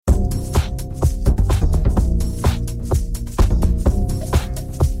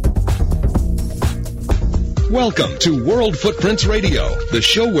Welcome to World Footprints Radio, the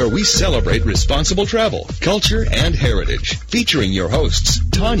show where we celebrate responsible travel, culture, and heritage. Featuring your hosts,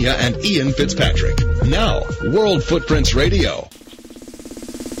 Tanya and Ian Fitzpatrick. Now, World Footprints Radio.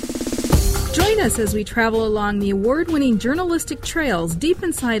 Join us as we travel along the award-winning journalistic trails deep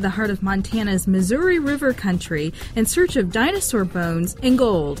inside the heart of Montana's Missouri River country in search of dinosaur bones and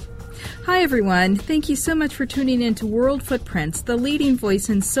gold. Hi, everyone. Thank you so much for tuning in to World Footprints, the leading voice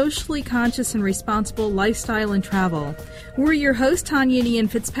in socially conscious and responsible lifestyle and travel. We're your hosts, Tanya and Ian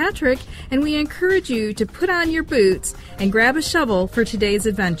Fitzpatrick, and we encourage you to put on your boots and grab a shovel for today's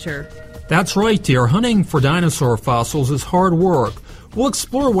adventure. That's right, dear. Hunting for dinosaur fossils is hard work. We'll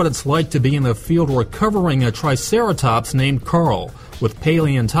explore what it's like to be in the field recovering a Triceratops named Carl with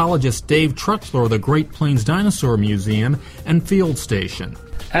paleontologist Dave Truxler of the Great Plains Dinosaur Museum and Field Station.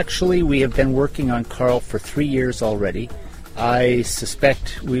 Actually, we have been working on Carl for 3 years already. I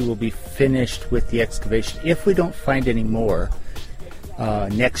suspect we will be finished with the excavation, if we don't find any more,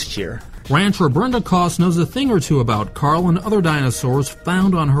 next year. Rancher Brenda Koss knows a thing or two about Carl and other dinosaurs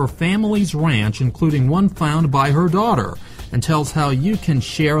found on her family's ranch, including one found by her daughter, and tells how you can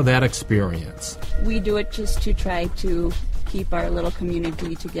share that experience. We do it just to try to keep our little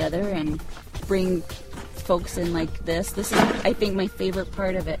community together and bring folks in like this. This is, I think, my favorite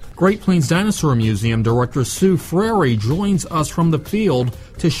part of it. Great Plains Dinosaur Museum Director Sue Frary joins us from the field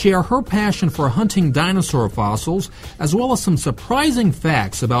to share her passion for hunting dinosaur fossils, as well as some surprising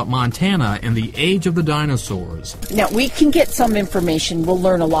facts about Montana and the age of the dinosaurs. Now, we can get some information. We'll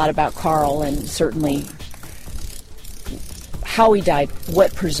learn a lot about Carl and certainly how he died,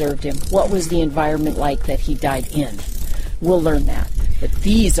 what preserved him, what was the environment like that he died in. We'll learn that. But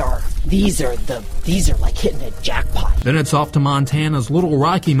these are like hitting a jackpot. Then it's off to Montana's Little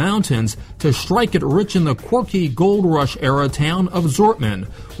Rocky Mountains to strike it rich in the quirky Gold Rush era town of Zortman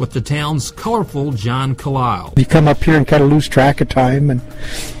with the town's colorful John Kalil. You come up here and kind of lose track of time,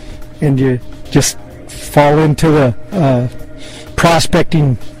 and you just fall into the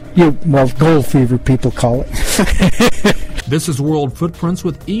prospecting, gold fever, people call it. This is World Footprints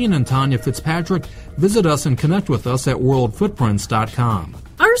with Ian and Tanya Fitzpatrick. Visit us and connect with us at worldfootprints.com.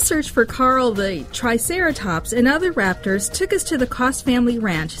 Our search for Carl the Triceratops and other raptors took us to the Koss family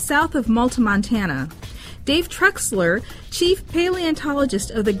ranch south of Malta, Montana. Dave Truxler, chief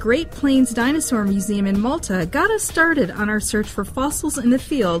paleontologist of the Great Plains Dinosaur Museum in Malta, got us started on our search for fossils in the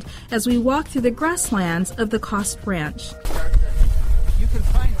field as we walked through the grasslands of the Koss ranch. You can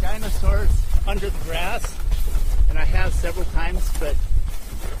find dinosaurs under the grass, and I have several times, but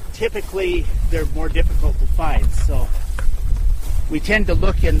typically they're more difficult to find. So we tend to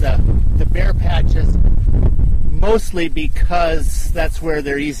look in the bare patches, mostly because that's where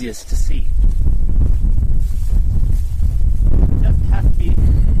they're easiest to see. It doesn't have to be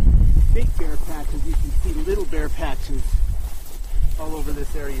big bare patches. You can see little bare patches all over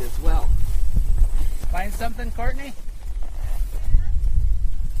this area as well. Find something, Courtney?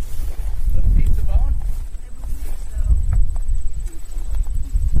 Little piece of bone?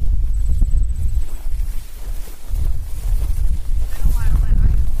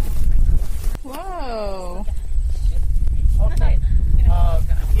 Whoa. Okay.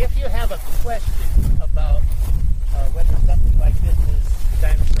 If you have a question about whether something like this is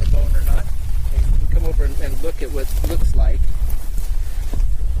dinosaur bone or not, you can come over and look at what it looks like.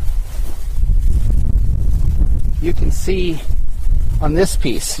 You can see on this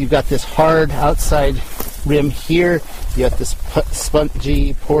piece, you've got this hard outside rim here. You got this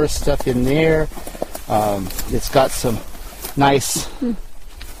spongy, porous stuff in there. It's got some nice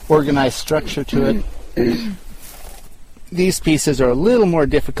organized structure to it. These pieces are a little more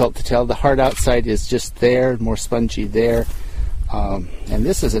difficult to tell. The hard outside is just there, more spongy there. And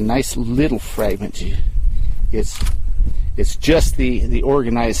this is a nice little fragment. It's just the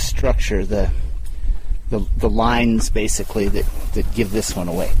organized structure, the lines basically that give this one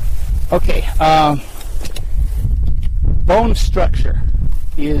away. Okay, bone structure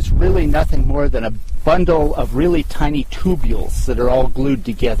is really nothing more than a bundle of really tiny tubules that are all glued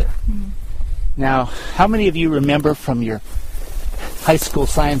together. Mm-hmm. Now, how many of you remember from your high school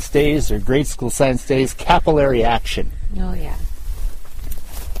science days or grade school science days capillary action? Oh, yeah.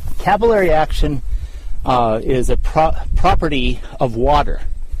 Capillary action is a property of water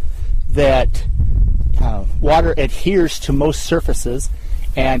that water adheres to most surfaces,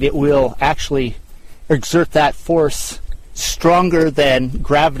 and it will actually exert that force stronger than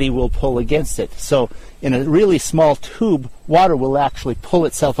gravity will pull against it. So in a really small tube, water will actually pull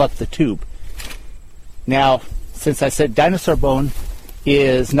itself up the tube. Now, since I said dinosaur bone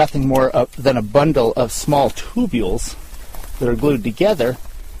is nothing more than a bundle of small tubules that are glued together,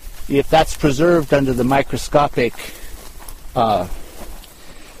 if that's preserved under the microscopic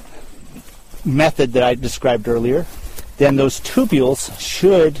method that I described earlier, then those tubules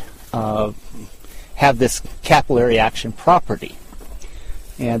should have this capillary action property.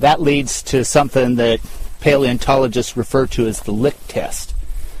 And that leads to something that paleontologists refer to as the lick test.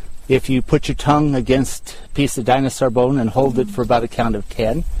 If you put your tongue against a piece of dinosaur bone and hold it for about a count of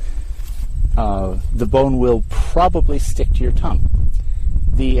 10, the bone will probably stick to your tongue.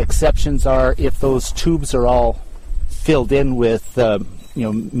 The exceptions are if those tubes are all filled in with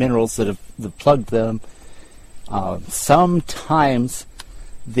minerals that have plugged them. Sometimes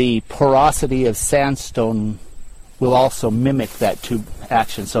the porosity of sandstone will also mimic that tube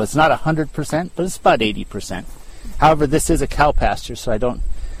action. So it's not 100%, but it's about 80%. However, this is a cow pasture, so I don't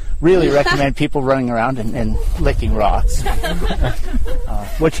really recommend people running around and licking rocks.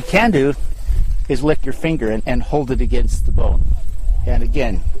 What you can do is lick your finger and hold it against the bone. And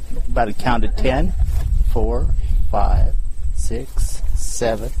again, about a count of 10, 4, 5, 6,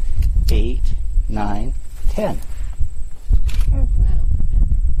 7, 8, 9, 10. Oh, wow.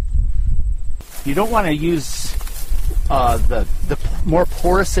 You don't want to use the more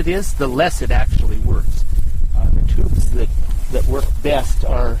porous it is, the less it actually works. The tubes that work best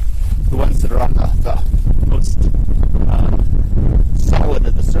are the ones that are on the most solid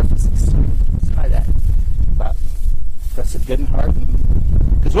of the surfaces. Let's try that. Press it good and hard.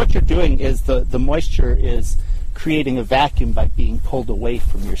 Because what you're doing is the moisture is creating a vacuum by being pulled away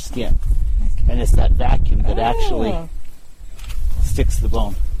from your skin. And it's that vacuum that actually sticks the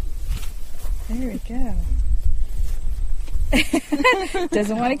bone. There we go.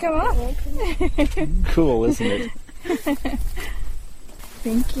 Doesn't want to come off. Cool, isn't it?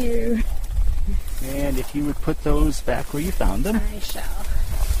 Thank you. And if you would put those back where you found them. I shall.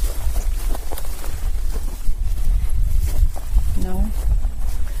 No.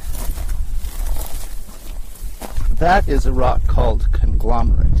 That is a rock called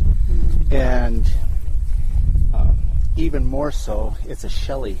conglomerate. And even more so, it's a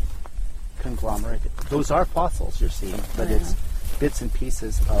shelly conglomerate. Those are fossils you're seeing, but it's bits and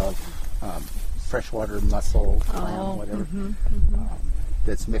pieces of freshwater mussel, clam, whatever,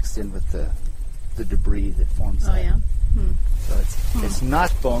 that's mixed in with the debris that forms that. Yeah. So it's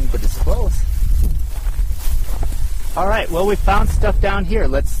not bone, but it's close. All right, well, we found stuff down here.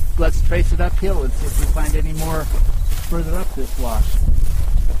 Let's trace it uphill and see if we find any more further up this wash.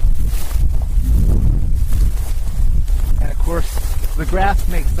 And of course, the graph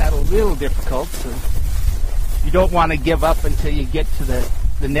makes that a little difficult, so you don't want to give up until you get to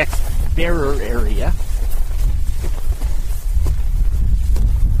the next barer area.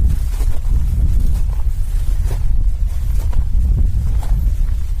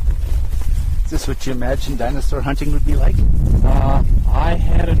 Is this what you imagined dinosaur hunting would be like? I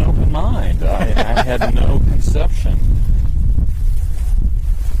had an open mind. I had no conception.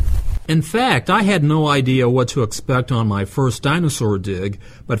 In fact, I had no idea what to expect on my first dinosaur dig,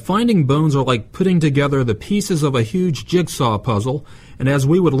 but finding bones are like putting together the pieces of a huge jigsaw puzzle, and as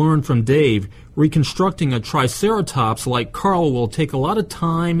we would learn from Dave, reconstructing a Triceratops like Carl will take a lot of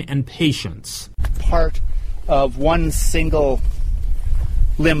time and patience. Part of one single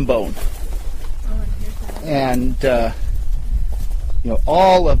limb bone. And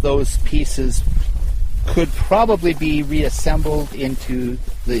all of those pieces could probably be reassembled into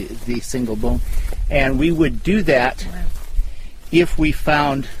the single bone, and we would do that if we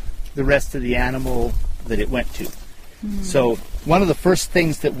found the rest of the animal that it went to. So one of the first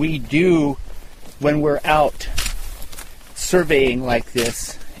things that we do when we're out surveying like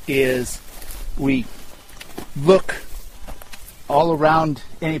this is we look all around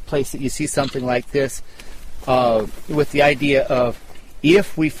any place that you see something like this with the idea of,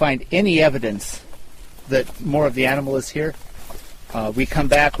 if we find any evidence that more of the animal is here, we come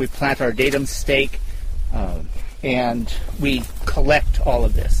back, we plant our datum stake, and we collect all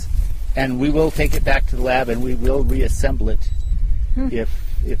of this. And we will take it back to the lab and we will reassemble it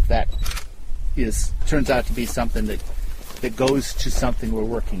if that turns out to be something that goes to something we're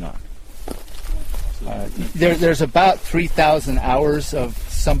working on. There's about 3,000 hours of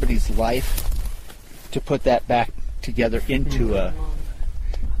somebody's life to put that back together into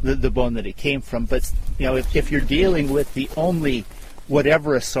the bone that it came from. But if you're dealing with the only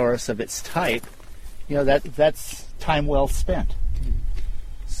whateverosaurus of its type, that's time well spent.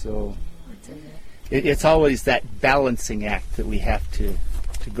 So it's always that balancing act that we have to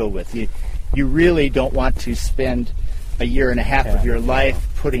go with. You really don't want to spend a year and a half of your life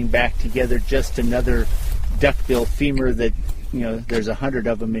putting back together just another duckbill femur that there's 100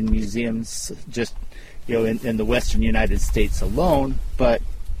 of them in museums just in the western United States alone. But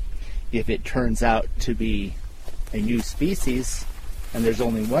if it turns out to be a new species and there's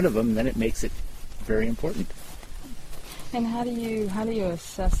only one of them, then it makes it very important. And how do you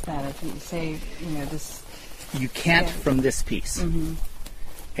assess that? If you say, this... You can't from this piece. Mm-hmm.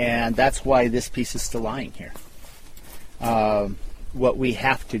 And that's why this piece is still lying here. What we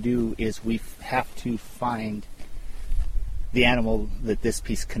have to do is we have to find the animal that this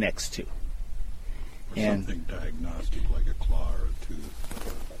piece connects to. Or something diagnostic like a claw or a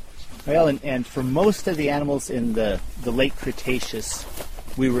tooth. Well, and for most of the animals in the late Cretaceous,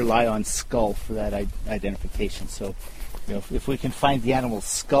 we rely on skull for that identification. So, if we can find the animal's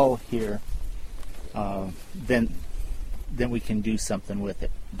skull here, then we can do something with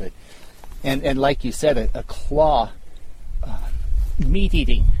it. But and like you said, a claw,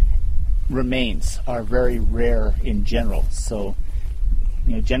 meat-eating remains are very rare in general. So,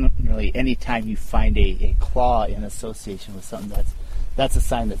 generally, anytime you find a claw in association with something, that's a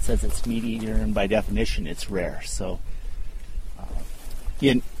sign that says it's meat-eater, and by definition, it's rare. So,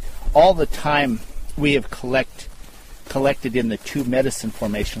 in all the time we have collected in the Two Medicine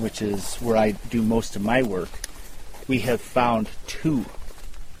Formation, which is where I do most of my work, we have found 2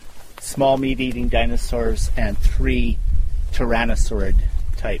 small meat-eating dinosaurs and 3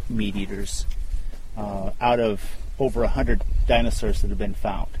 tyrannosaurid-type meat-eaters out of over 100 dinosaurs that have been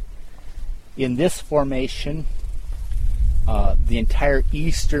found. In this formation, the entire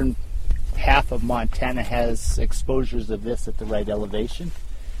eastern half of Montana has exposures of this at the right elevation,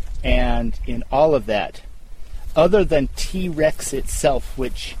 and in all of that, other than T-Rex itself,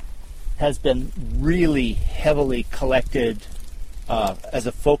 which has been really heavily collected as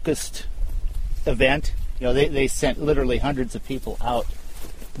a focused event, they sent literally hundreds of people out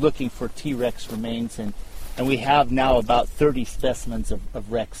looking for T-Rex remains, and we have now about 30 specimens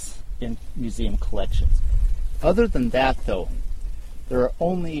of Rex in museum collections. Other than that, though, there are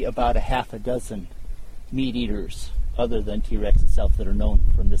only about a half a dozen meat eaters other than T-Rex itself that are known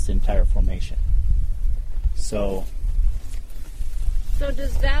from this entire formation. So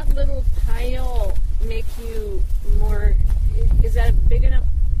does that little pile make you more, is that a big enough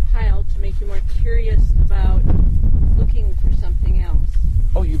pile to make you more curious about looking for something else?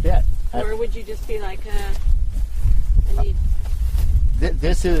 Oh, you bet. Or would you just be like, I need...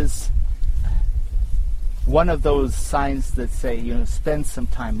 This is one of those signs that say, spend some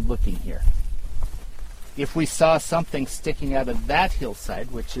time looking here. If we saw something sticking out of that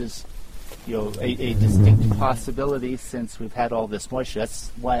hillside, which is a distinct possibility since we've had all this moisture,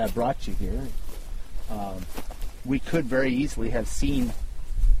 that's why I brought you here. We could very easily have seen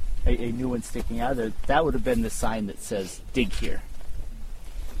a new one sticking out of there. That would have been the sign that says dig here.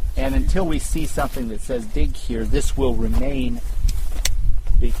 And until we see something that says dig here, this will remain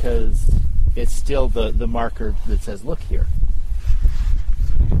because it's still the marker that says look here.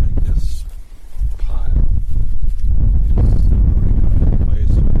 So you think this pile is in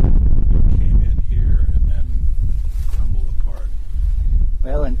place, came in here and then crumbled apart?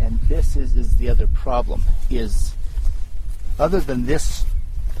 Well, and this is the other problem, is other than this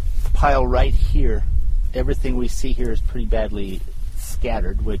pile right here, everything we see here is pretty badly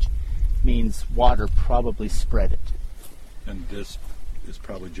scattered, which means water probably spread it. And this is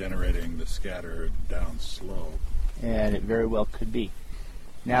probably generating the scatter down slope. And it very well could be.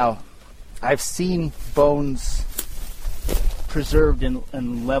 Now, I've seen bones preserved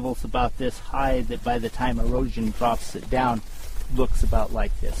in levels about this high that by the time erosion drops it down, looks about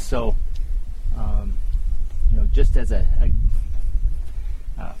like this. So, just as a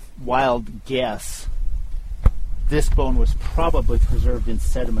wild guess, this bone was probably preserved in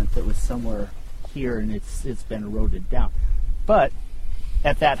sediment that was somewhere here, and it's been eroded down. But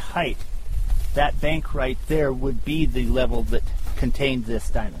at that height, that bank right there would be the level that contained this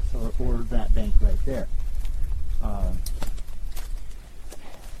dinosaur, or that bank right there.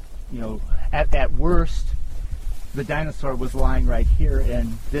 At worst, the dinosaur was lying right here,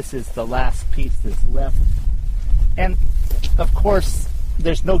 and this is the last piece that's left. And of course,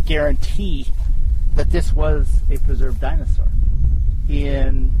 there's no guarantee that this was a preserved dinosaur.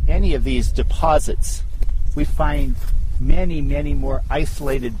 In any of these deposits, we find many, many more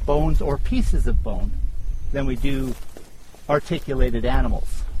isolated bones or pieces of bone than we do articulated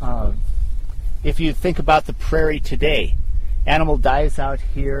animals. If you think about the prairie today, animal dies out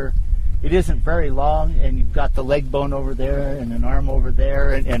here, it isn't very long, and you've got the leg bone over there, and an arm over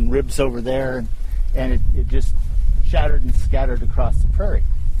there, and ribs over there, and it just shattered and scattered across the prairie.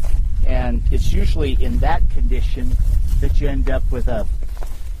 And it's usually in that condition that you end up with a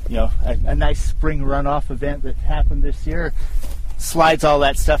nice spring runoff event that happened this year, slides all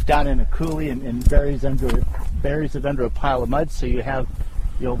that stuff down in a coulee and buries it under a pile of mud, so you have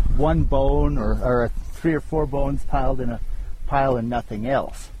one bone or 3 or 4 bones piled in a pile and nothing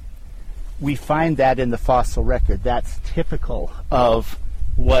else. We find that in the fossil record. That's typical of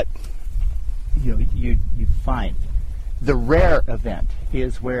what you find. The rare event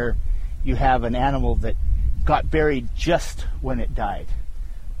is where you have an animal that got buried just when it died,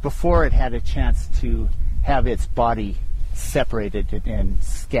 before it had a chance to have its body separated and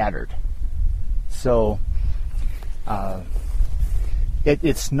scattered. So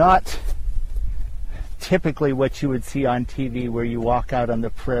it's not typically what you would see on TV, where you walk out on the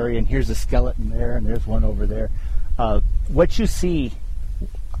prairie and here's a skeleton there and there's one over there. What you see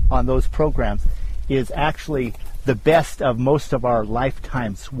on those programs is actually the best of most of our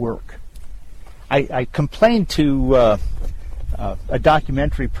lifetime's work. I complained to a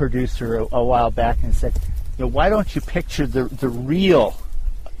documentary producer a while back and said, why don't you picture the real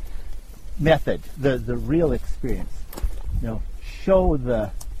method, the real experience? Show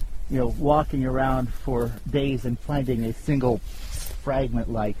the walking around for days and finding a single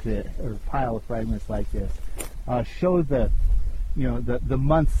fragment like this, or pile of fragments like this. Show the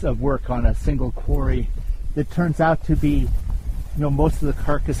months of work on a single quarry that turns out to be most of the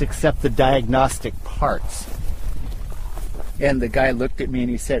carcass except the diagnostic parts. And the guy looked at me and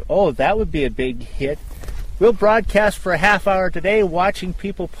he said, "Oh, that would be a big hit. We'll broadcast for a half hour today, watching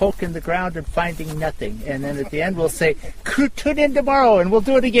people poke in the ground and finding nothing. And then at the end we'll say, tune in tomorrow and we'll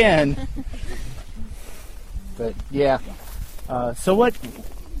do it again." But yeah, so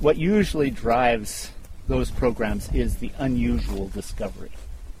what usually drives those programs is the unusual discovery.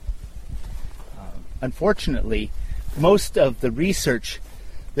 Unfortunately, most of the research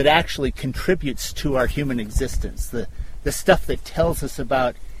that actually contributes to our human existence, the stuff that tells us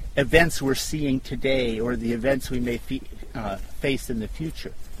about events we're seeing today or the events we may face in the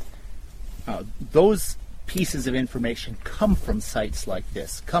future, those pieces of information come from sites like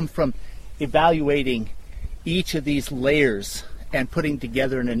this, come from evaluating each of these layers and putting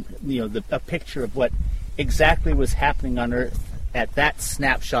together a picture of what exactly was happening on Earth at that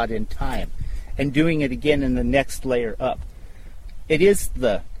snapshot in time, and doing it again in the next layer up. It is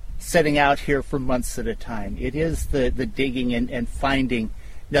the setting out here for months at a time. It is the digging and finding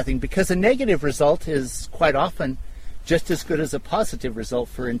nothing, because a negative result is quite often just as good as a positive result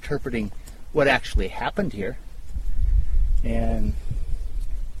for interpreting what actually happened here. And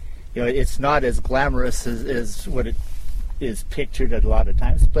it's not as glamorous as what it is pictured at a lot of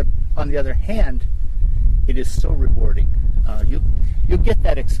times, but on the other hand, it is so rewarding. You'll get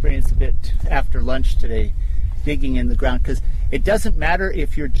that experience a bit after lunch today, digging in the ground, because it doesn't matter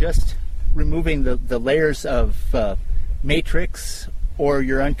if you're just removing the layers of matrix or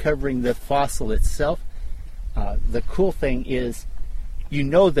you're uncovering the fossil itself. The cool thing is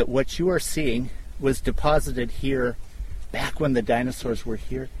that what you are seeing was deposited here back when the dinosaurs were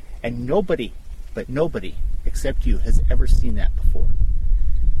here, and nobody except you has ever seen that before.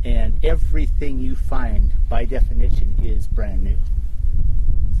 And everything you find, by definition, is brand new.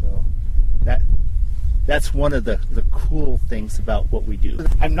 So that's one of the cool things about what we do.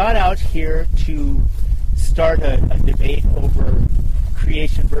 I'm not out here to start a debate over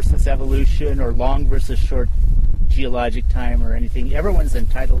creation versus evolution or long versus short geologic time or anything. Everyone's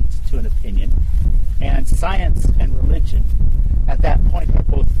entitled to an opinion. And science and religion, at that point, are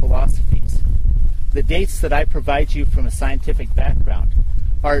both philosophies. The dates that I provide you from a scientific background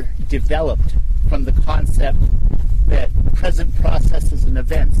are developed from the concept that present processes and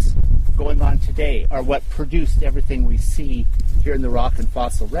events going on today are what produced everything we see here in the rock and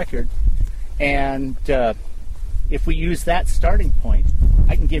fossil record. And if we use that starting point,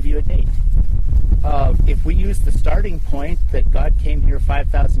 I can give you a date. If we use the starting point that God came here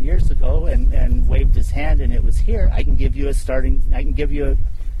 5,000 years ago and waved his hand and it was here, I can give you a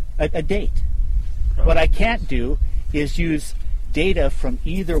date. What I can't do is use data from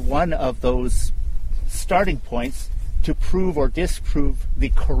either one of those starting points to prove or disprove the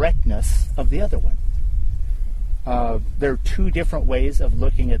correctness of the other one. There are two different ways of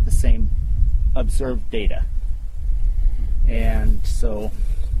looking at the same observed data. And so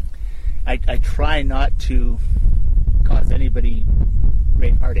I try not to cause anybody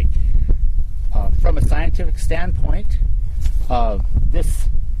great heartache. From a scientific standpoint, this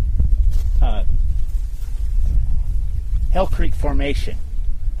Hell Creek Formation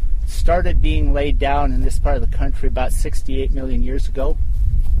started being laid down in this part of the country about 68 million years ago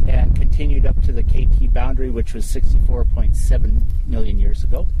and continued up to the KT boundary, which was 64.7 million years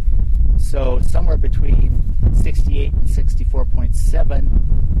ago. So somewhere between 68 and 64.7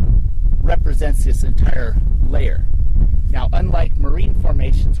 represents this entire layer. Now, unlike marine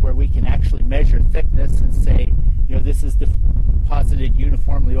formations where we can actually measure thickness and say, this is deposited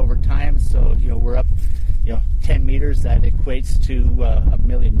uniformly over time, so, we're up, 10 meters, that equates to 1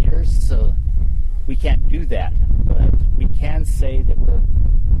 million years, so we can't do that. But we can say that we're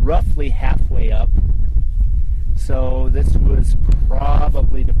roughly halfway up. So this was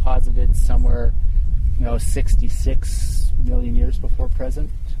probably deposited somewhere, 66 million years before present,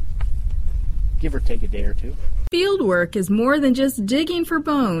 give or take a day or two. Fieldwork is more than just digging for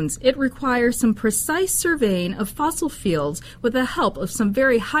bones. It requires some precise surveying of fossil fields with the help of some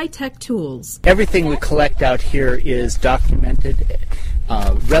very high-tech tools. Everything we collect out here is documented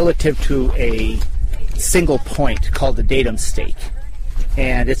relative to a single point called the datum stake.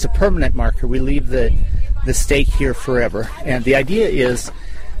 And it's a permanent marker. We leave the stake here forever. And the idea is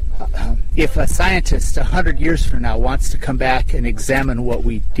if a scientist 100 years from now wants to come back and examine what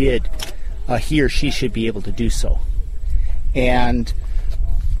we did, he or she should be able to do so. And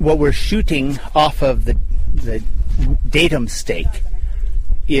what we're shooting off of the datum stake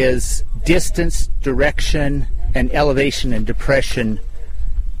is distance, direction, and elevation and depression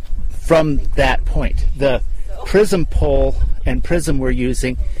from that point. The prism pole and prism we're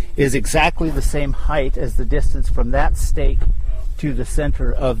using is exactly the same height as the distance from that stake to the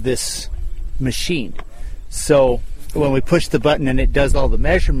center of this machine. So when we push the button and it does all the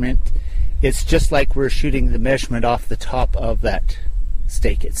measurement, it's just like we're shooting the measurement off the top of that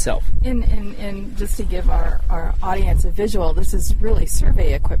stake itself. And just to give our audience a visual, this is really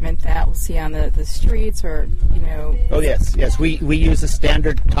survey equipment that we'll see on the streets or, Oh, yes. We use a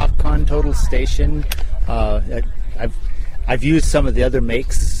standard Topcon total station. I've used some of the other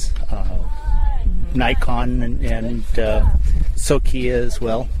makes, Nikon and Sokia as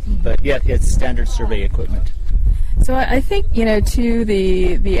well. But yeah, it's standard survey equipment. So I think, to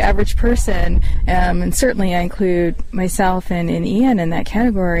the average person, and certainly I include myself and Ian in that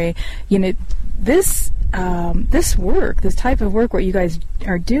category, this work, this type of work, what you guys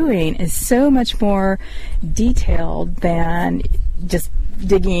are doing is so much more detailed than just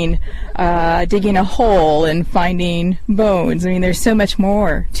digging a hole and finding bones. I mean, there's so much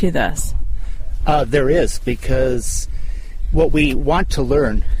more to this. There is, because what we want to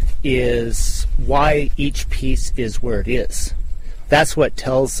learn is why each piece is where it is. That's what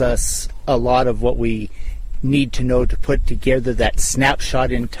tells us a lot of what we need to know to put together that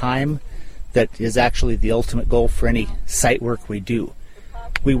snapshot in time that is actually the ultimate goal for any site work we do.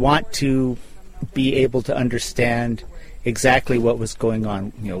 We want to be able to understand exactly what was going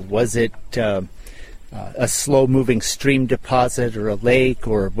on. Was it a slow-moving stream deposit or a lake,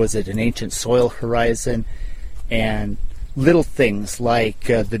 or was it an ancient soil horizon? And little things like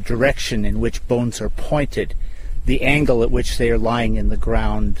the direction in which bones are pointed, the angle at which they are lying in the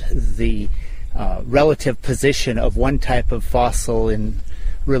ground, the relative position of one type of fossil in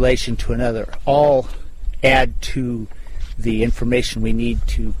relation to another, all add to the information we need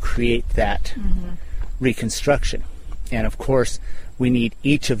to create that reconstruction. And of course, we need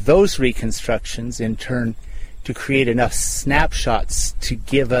each of those reconstructions in turn to create enough snapshots to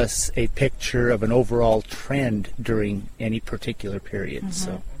give us a picture of an overall trend during any particular period.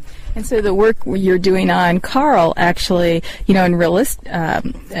 And so the work you're doing on Carl actually, and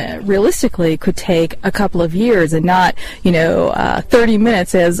realistically could take a couple of years and not, 30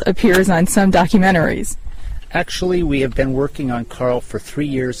 minutes as appears on some documentaries. Actually, we have been working on Carl for 3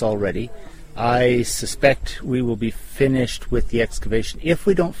 years already. I suspect we will be finished with the excavation, if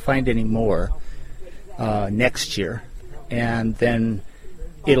we don't find any more, next year. And then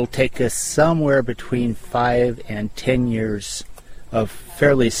it'll take us somewhere between 5 and 10 years of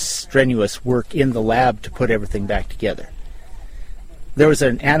fairly strenuous work in the lab to put everything back together. There was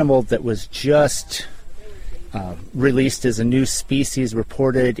an animal that was just released as a new species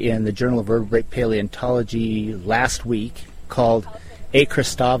reported in the Journal of Vertebrate Paleontology last week called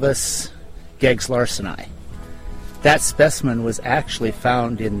Acrostavus gegslarsoni. That specimen was actually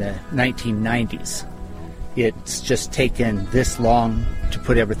found in the 1990s. It's just taken this long to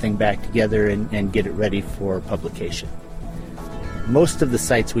put everything back together and get it ready for publication. Most of the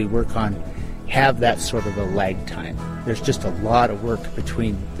sites we work on have that sort of a lag time. There's just a lot of work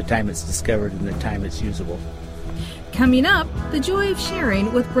between the time it's discovered and the time it's usable. Coming up, the joy of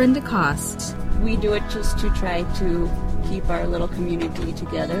sharing with Brenda Cost. We do it just to try to keep our little community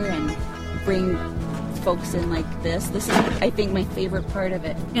together and bring folks in like this. This is, I think, my favorite part of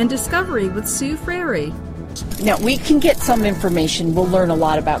it. And Discovery with Sue Frary. Now, we can get some information. We'll learn a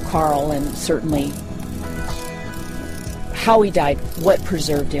lot about Carl and certainly how he died, what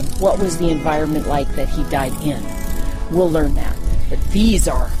preserved him, what was the environment like that he died in. We'll learn that. But these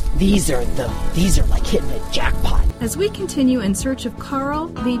are like hitting a jackpot. as we continue in search of Carl,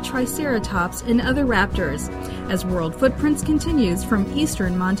 the Triceratops, and other raptors, as World Footprints continues from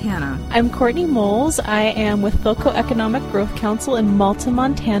eastern Montana. I'm Courtney Moles. I am with Philco Economic Growth Council in Malta,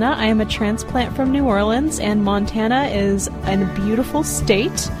 Montana. I am a transplant from New Orleans, and Montana is a beautiful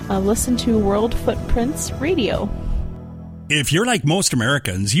state. Listen to World Footprints Radio. If you're like most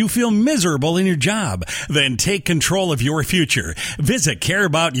Americans, you feel miserable in your job, then take control of your future. Visit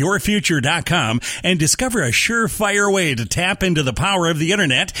careaboutyourfuture.com and discover a surefire way to tap into the power of the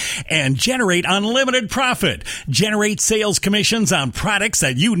internet and generate unlimited profit. Generate sales commissions on products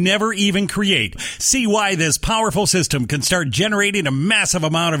that you never even create. See why this powerful system can start generating a massive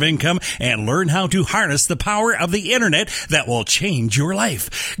amount of income and learn how to harness the power of the internet that will change your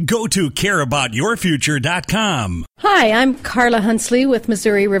life. Go to careaboutyourfuture.com. Hi, I'm Carla Hunsley with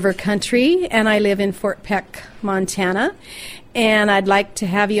Missouri River Country, and I live in Fort Peck, Montana. And I'd like to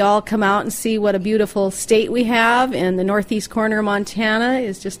have you all come out and see what a beautiful state we have. And the northeast corner of Montana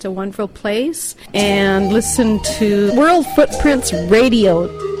is just a wonderful place. And listen to World Footprints Radio.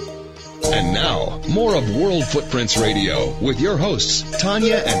 And now, more of World Footprints Radio with your hosts,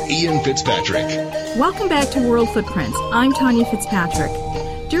 Tanya and Ian Fitzpatrick. Welcome back to World Footprints. I'm Tanya Fitzpatrick.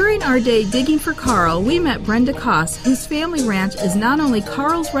 During our day digging for Carl, we met Brenda Koss, whose family ranch is not only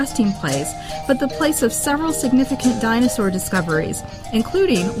Carl's resting place, but the place of several significant dinosaur discoveries,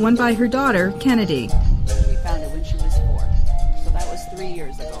 including one by her daughter, Kennedy. We found it when she was 4, so that was 3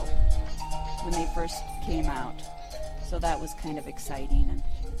 years ago when they first came out. So that was kind of exciting. And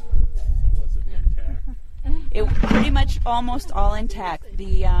was it intact? It pretty much almost all intact.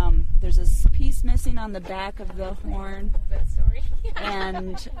 There's a piece missing on the back of the horn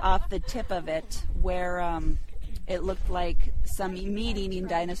and off the tip of it where it looked like some meat-eating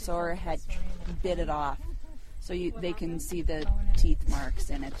dinosaur had bit it off. So they can see the teeth marks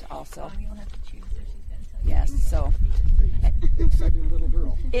in it also. Yes, so Excited little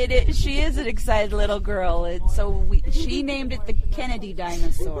girl. she is an excited little girl. She named it the Kennedy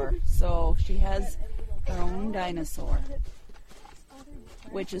dinosaur. So she has her own dinosaur,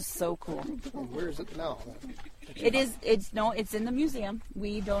 which is so cool. Where is it now? It's in the museum.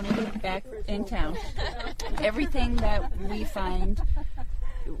 We donated it back in town. Everything that we find,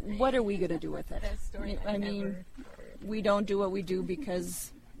 what are we going to do with it? I mean, we don't do what we do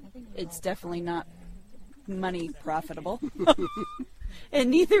because it's definitely not money profitable. And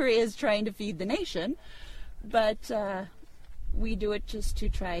neither is trying to feed the nation. But we do it just to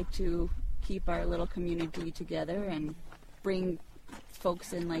try to keep our little community together and bring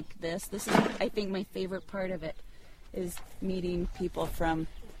folks in like this. This is, I think, my favorite part of it, is meeting people from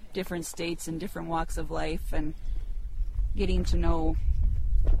different states and different walks of life and getting to know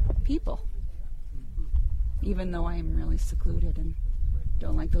people, even though I'm really secluded and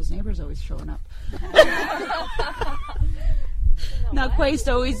don't like those neighbors always showing up. Not quite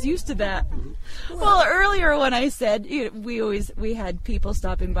always used to that. Well, earlier when I said we had people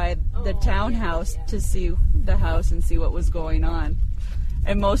stopping by the townhouse to see the house and see what was going on,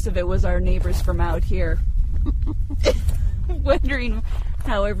 and most of it was our neighbors from out here, wondering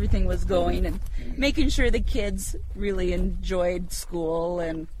how everything was going and making sure the kids really enjoyed school,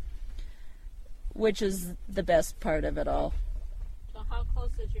 and which is the best part of it all. So how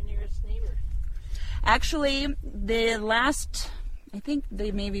close is your nearest neighbor? Actually, I think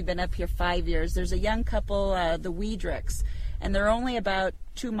they've maybe been up here 5 years. There's a young couple, the Weidrichs, and they're only about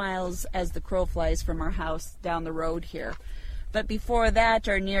 2 miles as the crow flies from our house down the road here. But before that,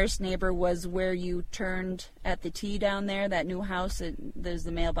 our nearest neighbor was where you turned at the T down there, that new house. There's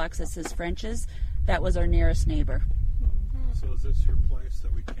the mailbox that says French's. That was our nearest neighbor. So is this your place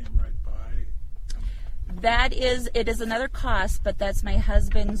that we came right by? It is another cost, but that's my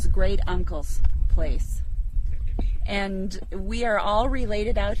husband's great uncle's place. And we are all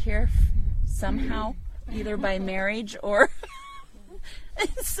related out here somehow, either by marriage or...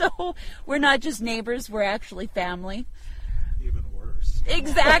 So we're not just neighbors, we're actually family. Even worse.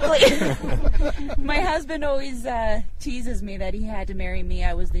 Exactly. My husband always teases me that he had to marry me.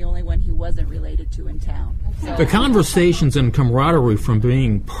 I was the only one he wasn't related to in town. So. The conversations and camaraderie from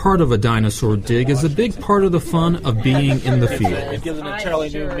being part of a dinosaur dig is a big part of the fun of being in the field. It gives an entirely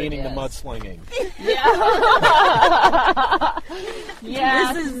new meaning to mudslinging.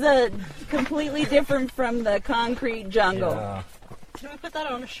 Yeah. This is completely different from the concrete jungle. Yeah. Can we put that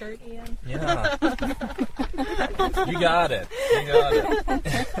on a shirt, Ian? Yeah. You got it.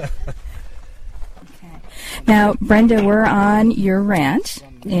 Okay. Now, Brenda, we're on your ranch,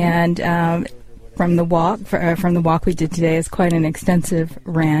 and from the walk we did today is quite an extensive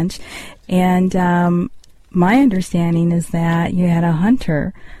ranch, and my understanding is that you had a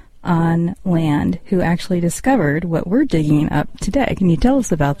hunter on land who actually discovered what we're digging up today. Can you tell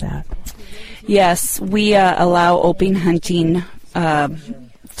us about that? Yes, we allow open hunting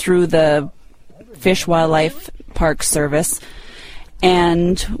through the Fish Wildlife Park Service.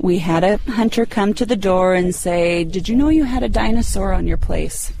 And we had a hunter come to the door and say, "Did you know you had a dinosaur on your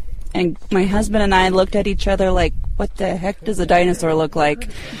place?" And my husband and I looked at each other like, what the heck does a dinosaur look like?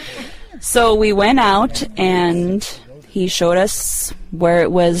 So we went out and he showed us where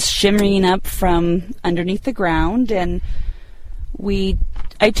it was shimmering up from underneath the ground, and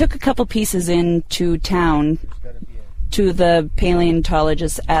I took a couple pieces into town to the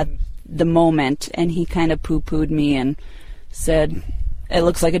paleontologist at the moment, and he kind of poo-pooed me and said, "It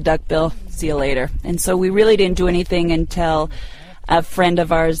looks like a duckbill, see you later." And so we really didn't do anything until a friend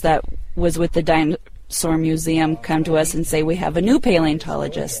of ours that was with the Dinosaur Museum come to us and say, "We have a new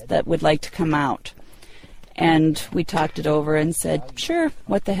paleontologist that would like to come out." And we talked it over and said, "Sure,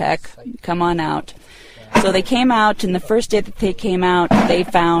 what the heck, come on out." So they came out, and the first day that they came out, they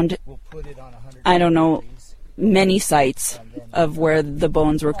found, I don't know, many sites of where the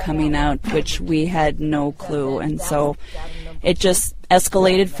bones were coming out, which we had no clue. And so it just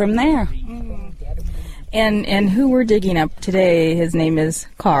escalated from there. And who we're digging up today, his name is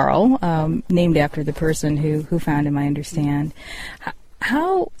Carl, named after the person who found him, I understand.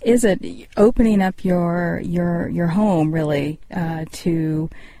 How is it opening up your home, really, to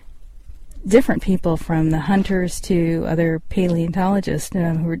different people, from the hunters to other paleontologists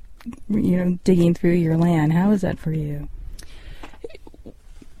who are, digging through your land? How is that for you?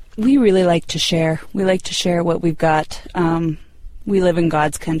 We really like to share. We like to share what we've got. We live in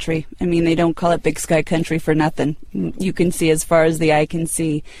God's country. I mean, they don't call it Big Sky Country for nothing. You can see as far as the eye can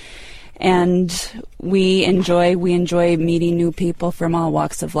see. And we enjoy meeting new people from all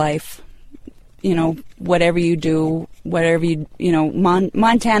walks of life. Whatever you do,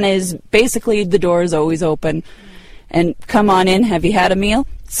 Montana is basically, the door is always open. And come on in, have you had a meal?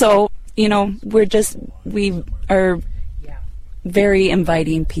 So, we are very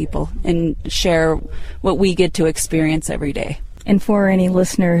inviting people and share what we get to experience every day. And for any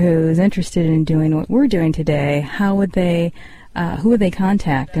listener who is interested in doing what we're doing today, who would they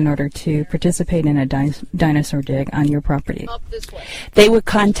contact in order to participate in a dinosaur dig on your property? They would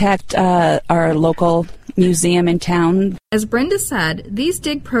contact our local museum in town. As Brenda said, these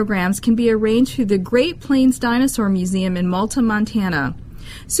dig programs can be arranged through the Great Plains Dinosaur Museum in Malta, Montana.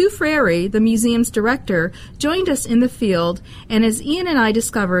 Sue Frary, the museum's director, joined us in the field, and as Ian and I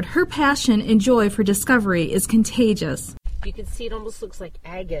discovered, her passion and joy for discovery is contagious. You can see it almost looks like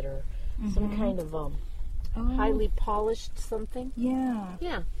agate or some kind of highly polished something. Yeah.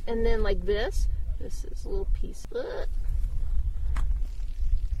 Yeah. And then like this is a little piece. It's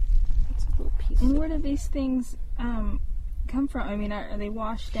a little piece. And where do these things come from? I mean, are they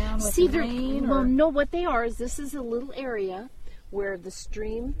washed down with the rain? Well, no, what they are is this is a little area where the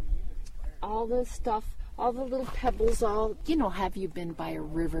stream, all the stuff, all the little pebbles, have you been by a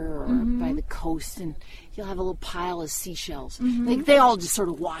river or by the coast, and you'll have a little pile of seashells. Like they all just sort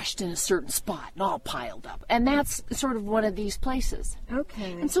of washed in a certain spot and all piled up. And that's sort of one of these places.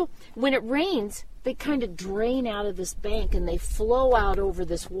 Okay. And so when it rains, they kind of drain out of this bank and they flow out over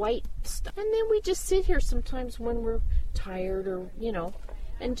this white stuff. And then we just sit here sometimes when we're tired or,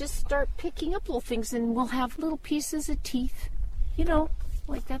 and just start picking up little things, and we'll have little pieces of teeth.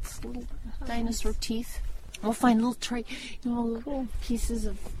 Like that's little dinosaur teeth. We'll find little little pieces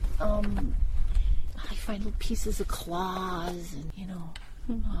of, I find little pieces of claws, and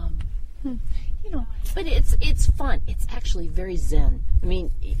but it's fun. It's actually very zen. I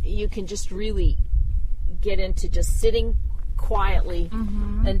mean, you can just really get into just sitting quietly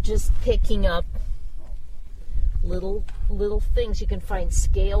and just picking up little things. You can find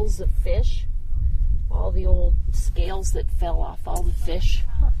scales of fish. All the old scales that fell off all the fish.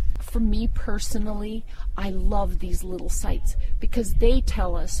 For me personally, I love these little sites because they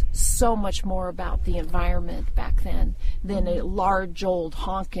tell us so much more about the environment back then than a large old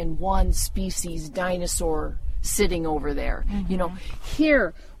honkin' one species dinosaur sitting over there.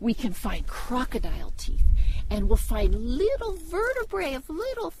 Here we can find crocodile teeth, and we'll find little vertebrae of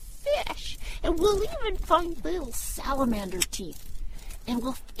little fish, and we'll even find little salamander teeth. And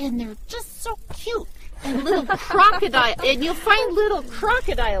they're just so cute. And little crocodile, and you'll find little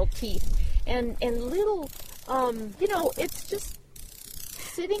crocodile teeth, and little, it's just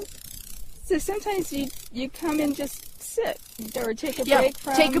sitting. So sometimes you come and just sit, or take a break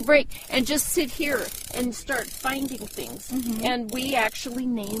from... take a break, and just sit here and start finding things. And we actually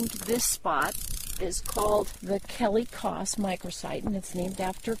named this spot, is called the Kelly Koss microsite, and it's named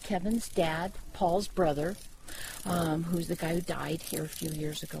after Kevin's dad, Paul's brother. who's the guy who died here a few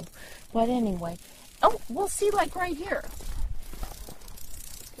years ago. But anyway, oh, we'll see, like right here.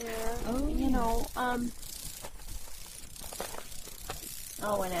 You know,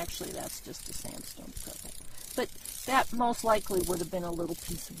 oh, and actually that's just a sandstone pebble. But that most likely would have been a little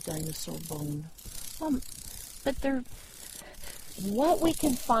piece of dinosaur bone. But what we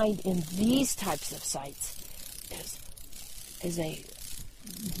can find in these types of sites is a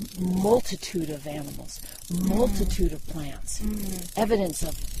multitude of animals, multitude of plants. Evidence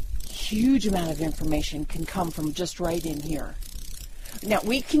of huge amount of information can come from just right in here. Now,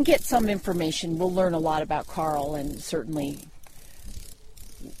 we can get some information. We'll learn a lot about Carl and certainly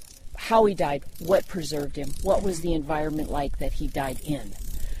how he died, what preserved him, what was the environment like that he died in.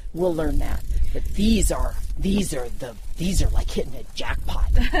 We'll learn that. But these are like hitting a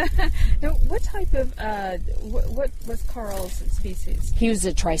jackpot. Now, what type of what was Carl's species? He was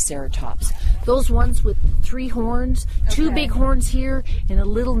a Triceratops. Those ones with 3 horns, 2 big horns here, and a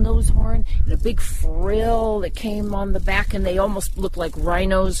little nose horn, and a big frill that came on the back, and they almost looked like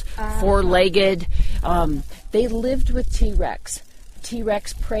rhinos, 4-legged. They lived with T-Rex.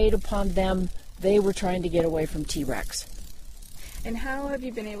 T-Rex preyed upon them. They were trying to get away from T-Rex. And how have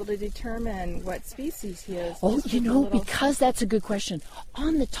you been able to determine what species he is? Oh, you know, because that's a good question.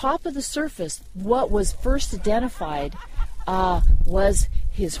 On the top of the surface, what was first identified was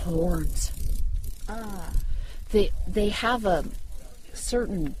his horns. They have a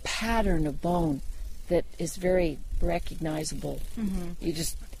certain pattern of bone that is very recognizable. You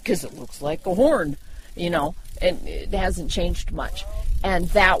just, because it looks like a horn, you know, and it hasn't changed much. And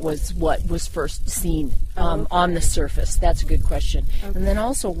that was what was first seen on the surface. That's a good question. And then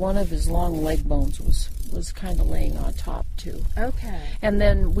also one of his long leg bones was kind of laying on top too. And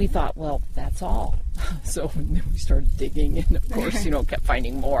then we thought, well, that's all. So then we started digging, and of course, you know, kept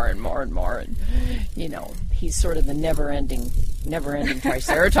finding more and more and more. And you know, he's sort of the never-ending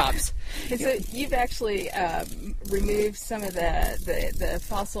Triceratops. And so you've actually removed some of the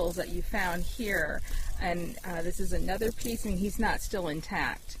fossils that you found here. And this is another piece, and he's not still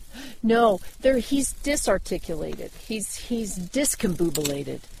intact. No, he's disarticulated. He's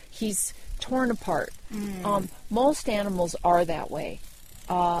discombobulated. He's torn apart. Most animals are that way.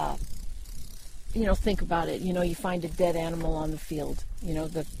 You know, think about it. You know, you find a dead animal on the field. You know,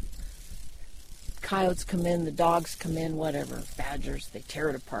 the coyotes come in, the dogs come in, whatever. Badgers, they tear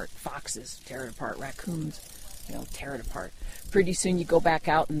it apart. Foxes tear it apart. Raccoons, you know, tear it apart. Pretty soon you go back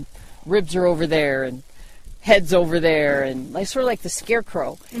out and ribs are over there and heads over there, and sort of like the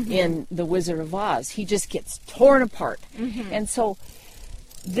scarecrow in The Wizard of Oz. He just gets torn apart. And so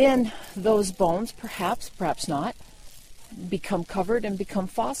then those bones, perhaps not, become covered and become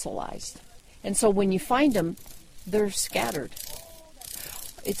fossilized. And so when you find them, they're scattered.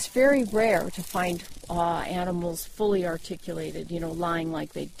 It's very rare to find animals fully articulated, you know, lying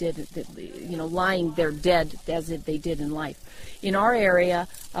like they did, you know, lying there dead as they did in life. In our area,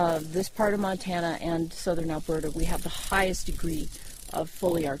 this part of Montana and southern Alberta, we have the highest degree of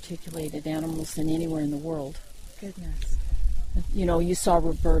fully articulated animals than anywhere in the world. Goodness. You know, you saw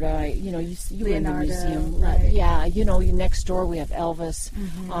Roberta, you know, you were in the museum. Right. Yeah, you know, next door we have Elvis.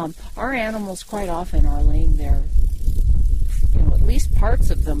 Our animals quite often are laying there, you know, at least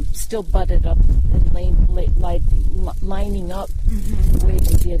parts of them still butted up and lining up the way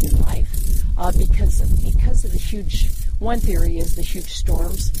they did in life. Because of the huge, one theory is the huge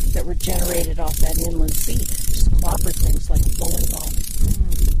storms that were generated off that inland sea just clobbered things like a bowling ball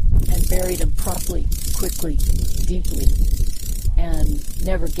and buried them promptly, quickly, deeply, and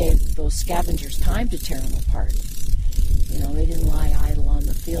never gave those scavengers time to tear them apart. You know, they didn't lie idle on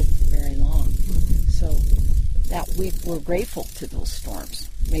the field for very long. So that we're grateful to those storms.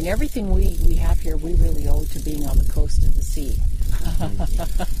 I mean, everything we have here, we really owe to being on the coast of the sea.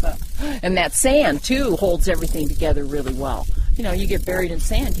 And that sand, too, holds everything together really well. You know, you get buried in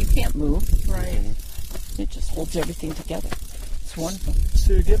sand, you can't move. Right. It just holds everything together. It's wonderful.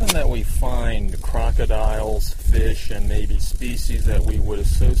 So given that we find crocodiles, fish, and maybe species that we would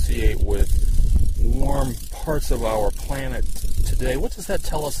associate with warm parts of our planet today, what does that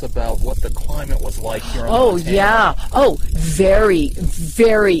tell us about what the climate was like here in Montana? Yeah. Oh, very,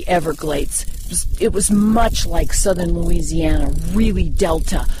 very Everglades. It was much like southern Louisiana, really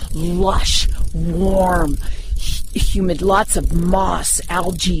delta, lush, warm, humid, lots of moss,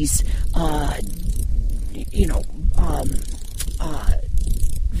 algae, you know,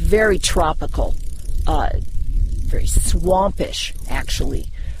 very tropical, very swampish, actually.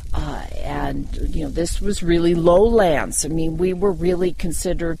 And, you know, this was really lowlands. I mean, we were really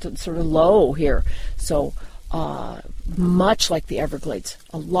considered sort of low here. So much like the Everglades,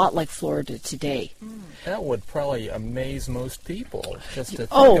 a lot like Florida today. That would probably amaze most people, just to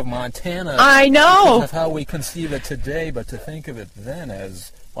think of Montana. I know. Of how we conceive it today, but to think of it then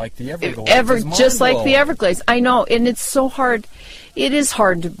as like the Everglades. Just like the Everglades. I know, and it's so hard. It's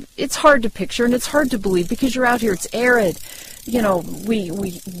hard to picture, and it's hard to believe because you're out here. It's arid. You know,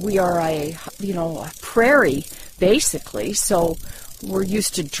 we are a prairie basically, so we're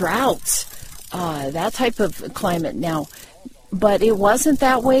used to droughts, that type of climate now. But it wasn't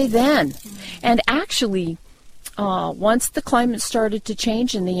that way then. And actually, once the climate started to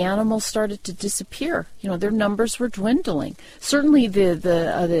change and the animals started to disappear, their numbers were dwindling. Certainly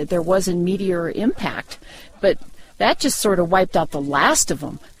there was a meteor impact, but that just sort of wiped out the last of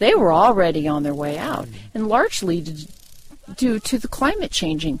them. They were already on their way out, and largely due to the climate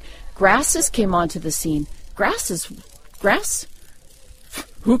changing. Grasses came onto the scene. Grass?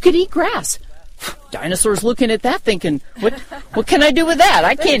 Who could eat grass? Dinosaurs looking at that thinking, what can I do with that?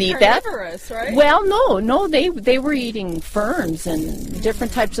 I can't eat that. Right? Well, no, they were eating ferns and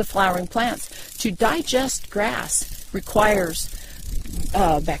different types of flowering plants. To digest grass requires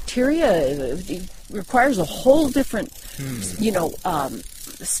bacteria, requires a whole different,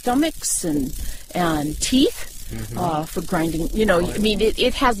 stomachs and teeth for grinding. You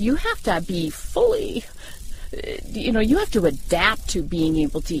have to be fully... you have to adapt to being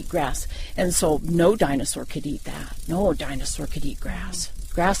able to eat grass. And so no dinosaur could eat that. No dinosaur could eat grass.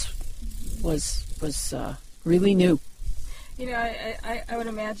 Grass was really new. I would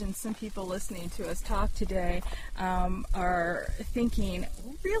imagine some people listening to us talk today are thinking,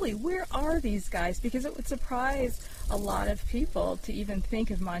 really, where are these guys? Because it would surprise a lot of people to even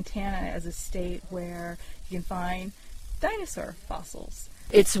think of Montana as a state where you can find dinosaur fossils.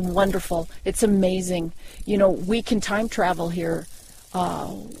 It's wonderful. It's amazing. We can time travel here.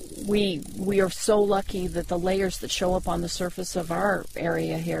 We are so lucky that the layers that show up on the surface of our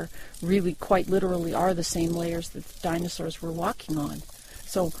area here really quite literally are the same layers that the dinosaurs were walking on.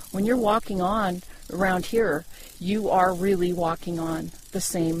 So when you're walking on around here, you are really walking on the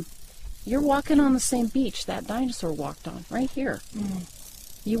same beach that dinosaur walked on, right here.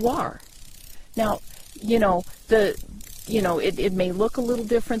 You are. Now, it may look a little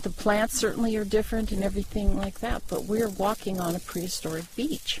different. The plants certainly are different and everything like that, but we're walking on a prehistoric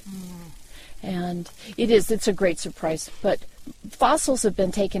beach. And it's a great surprise. But fossils have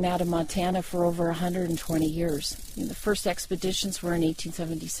been taken out of Montana for over 120 years. The first expeditions were in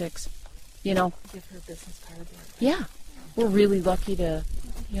 1876. Give her business card. Yeah. We're really lucky to,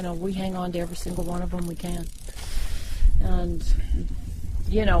 we hang on to every single one of them we can. And,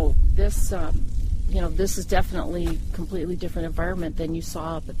 this is definitely a completely different environment than you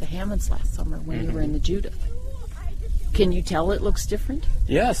saw up at the Hammonds last summer when you were in the Judith. Can you tell it looks different?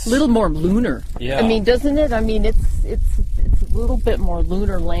 Yes. A little more lunar. Yeah. Doesn't it? It's a little bit more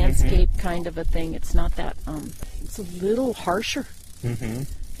lunar landscape kind of a thing. It's not that, it's a little harsher.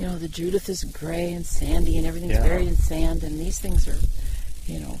 The Judith is gray and sandy and everything's buried in sand, and these things are,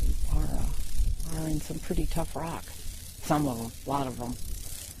 are in some pretty tough rock. Some of them, a lot of them.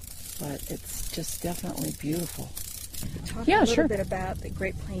 But it's just definitely beautiful. Talk a little bit about the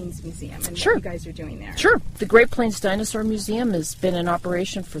Great Plains Museum and what you guys are doing there. Sure. The Great Plains Dinosaur Museum has been in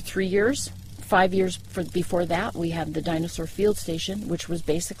operation for 3 years. 5 years before that, we had the Dinosaur Field Station, which was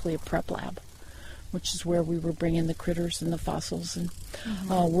basically a prep lab, which is where we were bringing the critters and the fossils and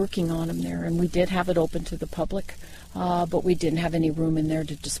working on them there. And we did have it open to the public, but we didn't have any room in there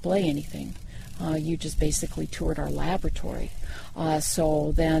to display anything. You just basically toured our laboratory.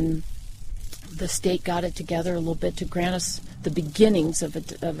 So then the state got it together a little bit to grant us the beginnings of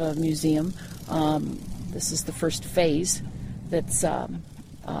a museum. This is the first phase that's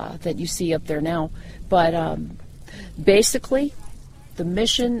that you see up there now. But basically, the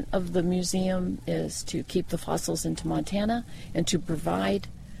mission of the museum is to keep the fossils into Montana and to provide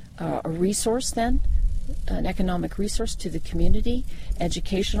a resource then, an economic resource to the community,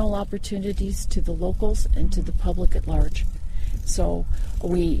 educational opportunities to the locals and to the public at large. So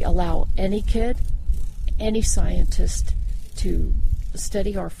we allow any kid, any scientist to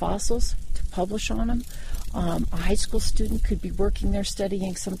study our fossils, to publish on them. A high school student could be working there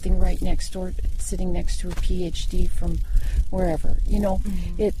studying something right next door, sitting next to a PhD from wherever.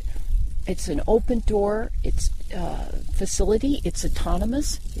 It's an open door. It's facility. It's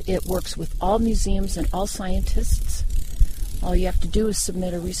autonomous. It works with all museums and all scientists. All you have to do is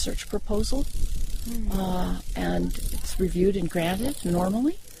submit a research proposal, and it's reviewed and granted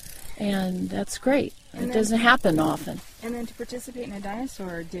normally, and that's great. It doesn't happen often. And then to participate in a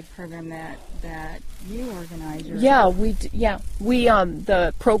dinosaur dig program that you organize. The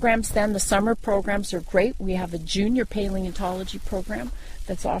programs then, the summer programs are great. We have a junior paleontology program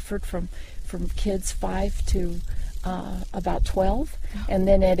that's offered from kids 5 to about 12, and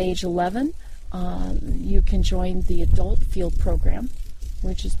then at age 11 you can join the adult field program,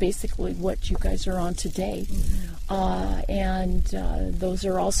 which is basically what you guys are on today. And those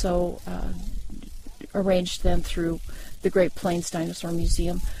are also arranged then through the Great Plains Dinosaur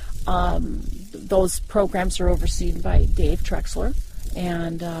Museum. Those programs are overseen by Dave Trexler,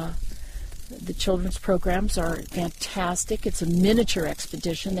 and the children's programs are fantastic. It's a miniature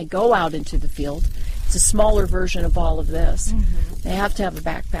expedition. They go out into the field. It's a smaller version of all of this. They have to have a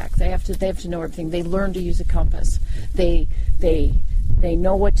backpack. They have to know everything. They learn to use a compass. They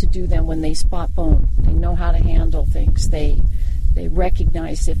know what to do then when they spot bone. They know how to handle things. They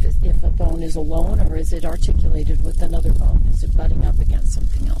recognize if a bone is alone or is it articulated with another bone. Is it butting up against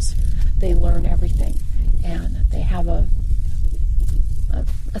something else? They learn everything, and they have a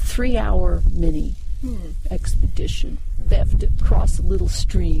 3-hour mini expedition. They have to cross a little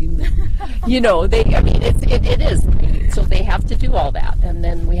stream. It is. So they have to do all that. And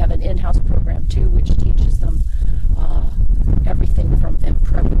then we have an in-house program too, which teaches them everything from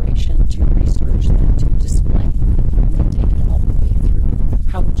preparation to research and to display. And they take it all the way through.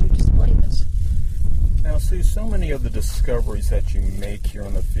 How would you display this? Now, Sue, so many of the discoveries that you make here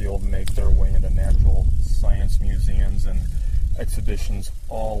in the field make their way into natural science museums and exhibitions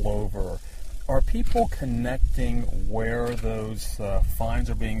all over. Are people connecting where those finds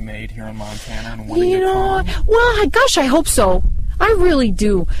are being made here in Montana and wanting to come? Well, gosh, I hope so. I really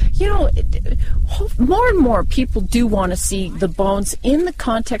do. More and more people do want to see the bones in the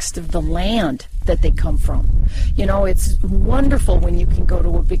context of the land that they come from. It's wonderful when you can go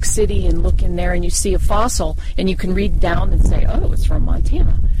to a big city and look in there and you see a fossil and you can read down and say, oh, it's from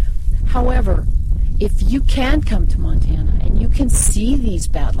Montana. However, if you can come to Montana and you can see these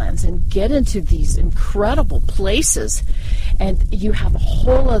badlands and get into these incredible places, and you have a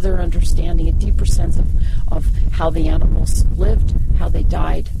whole other understanding, a deeper sense of how the animals lived, how they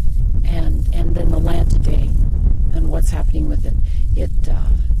died, and then the land today and what's happening with it.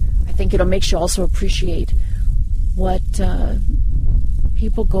 I think it'll make you also appreciate what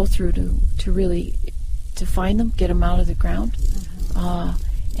people go through to really find them, get them out of the ground.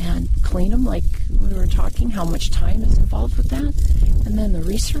 And clean them, like we were talking, how much time is involved with that, and then the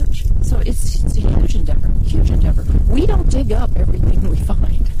research. So it's a huge endeavor. We don't dig up everything we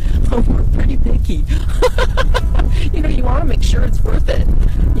find. We're pretty picky. You want to make sure it's worth it.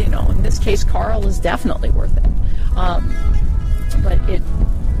 In this case, Carl is definitely worth it. But it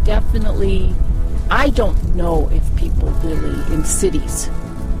definitely, I don't know if people really in cities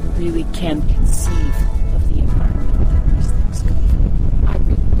really can conceive of the environment that these things come from. I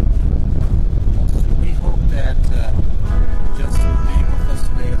really do. We hope that just being with us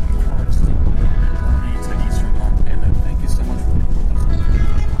today has encouraged the needs of Eastern Montana. Thank you so much for being with us.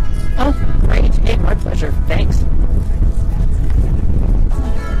 Oh, great. Hey, my pleasure. Thanks.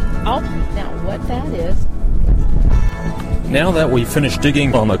 Oh, now what that is. Now that we've finished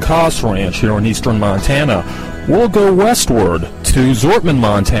digging on the Koss Ranch here in Eastern Montana, we'll go westward to Zortman,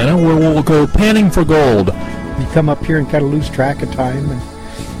 Montana, where we'll go panning for gold. You come up here and kind of lose track of time,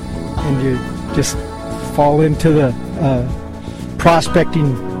 and you just fall into the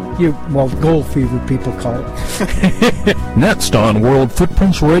prospecting, gold fever, people call it. Next on World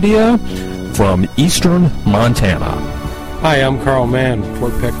Footprints Radio from Eastern Montana. Hi, I'm Carl Mann,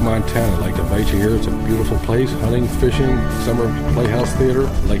 Fort Peck, Montana. I'd like to invite you here. It's a beautiful place, hunting, fishing, summer playhouse theater.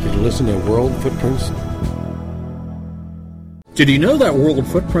 I'd like you to listen to World Footprints. Did you know that World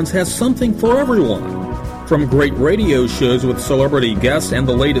Footprints has something for everyone? From great radio shows with celebrity guests and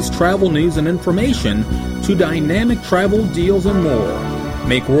the latest travel news and information to dynamic travel deals and more.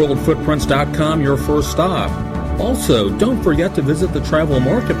 Make WorldFootprints.com your first stop. Also, don't forget to visit the travel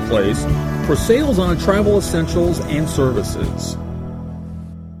marketplace for sales on travel essentials and services.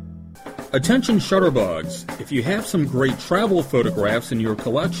 Attention shutterbugs, if you have some great travel photographs in your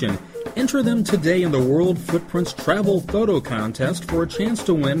collection, enter them today in the World Footprints Travel Photo Contest for a chance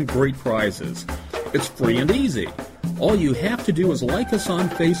to win great prizes. It's free and easy. All you have to do is like us on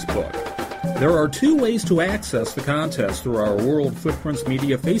Facebook. There are 2 ways to access the contest: through our World Footprints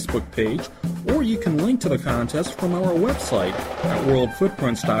Media Facebook page, or you can link to the contest from our website at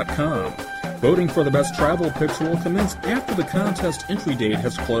worldfootprints.com. Voting for the best travel picture will commence after the contest entry date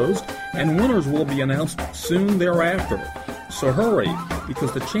has closed, and winners will be announced soon thereafter. So hurry,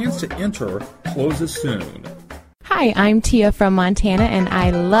 because the chance to enter closes soon. Hi, I'm Tia from Montana, and I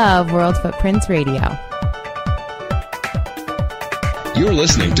love World Footprints Radio. You're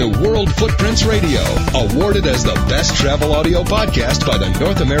listening to World Footprints Radio, awarded as the best travel audio podcast by the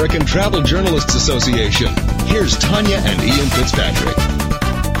North American Travel Journalists Association. Here's Tanya and Ian Fitzpatrick.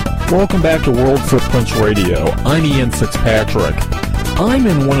 Welcome back to World Footprints Radio. I'm Ian Fitzpatrick. I'm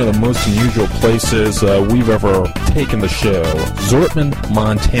in one of the most unusual places we've ever taken the show, Zortman,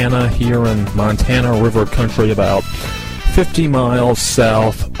 Montana, here in Montana River Country, about 50 miles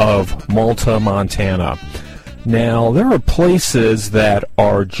south of Malta, Montana. Now, there are places that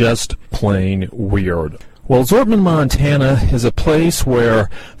are just plain weird. Well, Zortman, Montana is a place where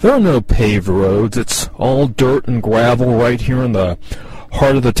there are no paved roads. It's all dirt and gravel right here in the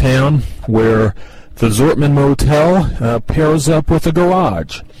heart of the town, where the Zortman Motel pairs up with a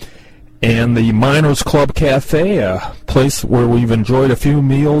garage. And the Miners Club Cafe, a place where we've enjoyed a few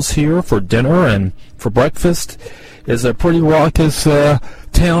meals here for dinner and for breakfast, is a pretty raucous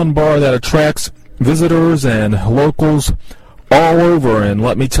town bar that attracts visitors and locals all over. And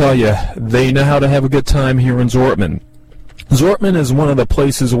let me tell you, they know how to have a good time here in Zortman. Zortman is one of the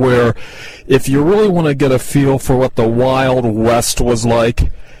places where, if you really want to get a feel for what the Wild West was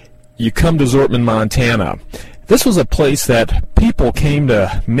like, you come to Zortman, Montana. This was a place that people came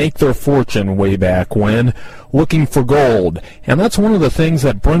to make their fortune way back when, looking for gold. And that's one of the things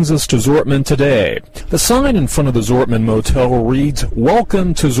that brings us to Zortman today. The sign in front of the Zortman Motel reads,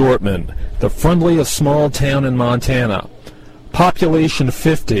 "Welcome to Zortman, the friendliest small town in Montana. Population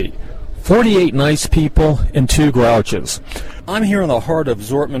 50. 48 nice people and 2 grouches." I'm here in the heart of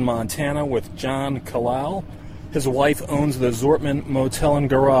Zortman, Montana with John Kalal. His wife owns the Zortman Motel and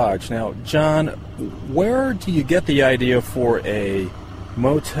Garage. Now, John, where do you get the idea for a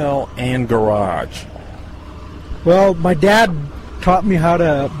motel and garage? Well, my dad taught me how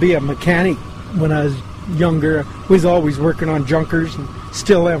to be a mechanic when I was younger. I was always working on junkers and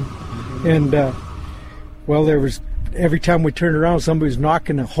still am. And, well, there was, every time we turned around, somebody was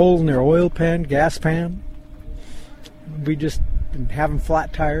knocking a hole in their oil pan, gas pan. We just been having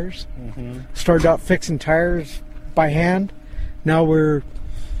flat tires. Started out fixing tires by hand. Now we're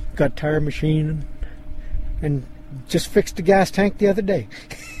got tire machine and just fixed a gas tank the other day.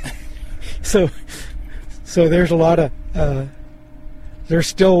 so there's a lot of there's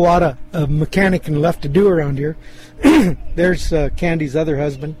still a lot of mechanicing left to do around here. There's Candy's other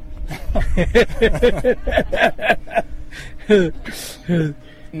husband.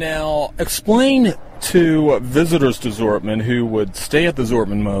 Now, explain to visitors to Zortman who would stay at the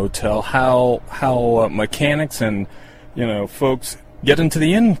Zortman Motel how mechanics and, folks get into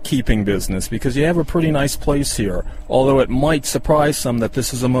the innkeeping business, because you have a pretty nice place here, although it might surprise some that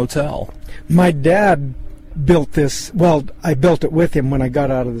this is a motel. My dad built this. Well, I built it with him when I got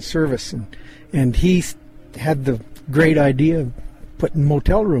out of the service, and he had the great idea of putting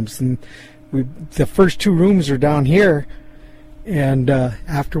motel rooms, and the first 2 rooms are down here. And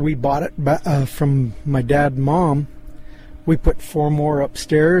after we bought it from my dad and mom, we put 4 more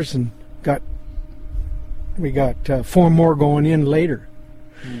upstairs, and we got 4 more going in later.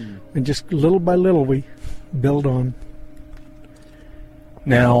 And just little by little we build on.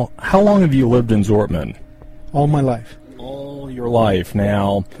 Now, how long have you lived in Zortman? All my life. All your life.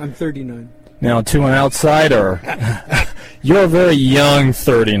 Now, I'm 39. Now, to an outsider, you're a very young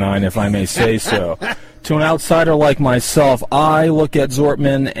 39, if I may say so. To an outsider like myself, I look at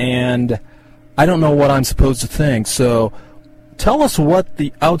Zortman and I don't know what I'm supposed to think. So tell us what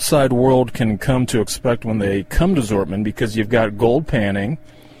the outside world can come to expect when they come to Zortman, because you've got gold panning,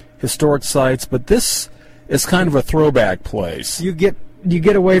 historic sites, but this is kind of a throwback place. You get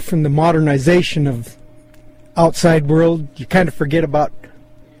away from the modernization of outside world. You kind of forget about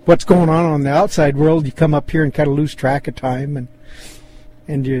what's going on the outside world. You come up here and kind of lose track of time,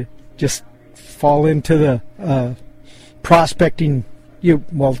 and you just fall into the prospecting,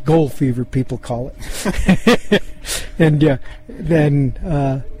 gold fever, people call it. And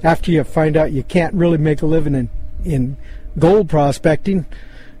then after you find out you can't really make a living in gold prospecting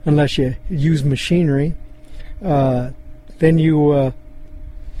unless you use machinery, then you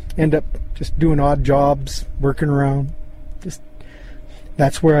end up just doing odd jobs, working around.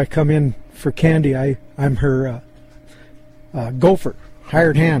 That's where I come in for Candy. I'm her gopher,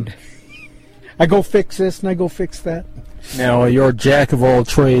 hired hand. I go fix this and I go fix that. Now, you're a jack of all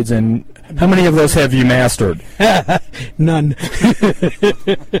trades, and how many of those have you mastered? None.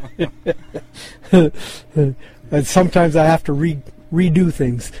 Sometimes I have to redo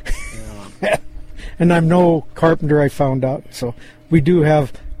things. And I'm no carpenter, I found out. So we do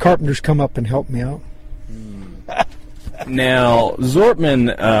have carpenters come up and help me out. Now,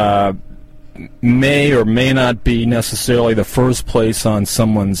 Zortman may or may not be necessarily the first place on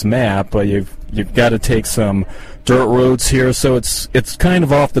someone's map, but you've got to take some dirt roads here, so it's kind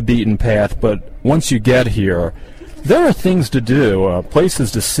of off the beaten path. But once you get here, there are things to do,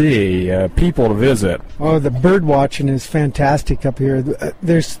 places to see, people to visit. Oh, the bird watching is fantastic up here.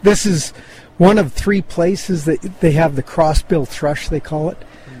 This is one of 3 places that they have the crossbill thrush, they call it.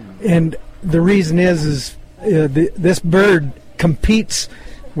 And the reason is this bird competes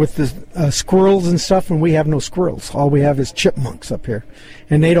with the squirrels and stuff, and we have no squirrels. All we have is chipmunks up here,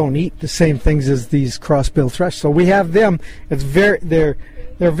 and they don't eat the same things as these crossbill thrush. So we have them. They're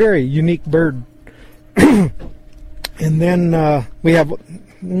a very unique bird. And then we have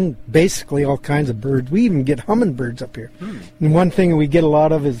basically all kinds of birds. We even get hummingbirds up here. And one thing we get a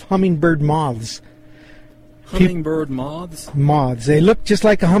lot of is hummingbird moths. Hummingbird moths? Moths. They look just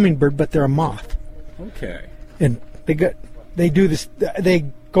like a hummingbird, but they're a moth. Okay. And they do this. They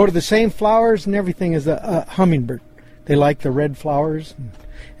go to the same flowers and everything as a hummingbird. They like the red flowers.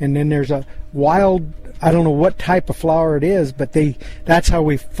 And then there's a wild, I don't know what type of flower it is, but that's how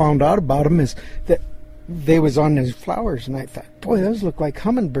we found out about them, is that they was on those flowers, and I thought, boy, those look like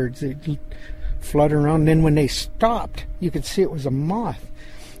hummingbirds. They flutter around. And then when they stopped, you could see it was a moth.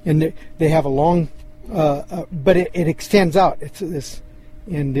 And they have a long, but it extends out. It's this,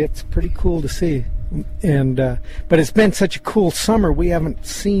 and it's pretty cool to see. And but it's been such a cool summer. We haven't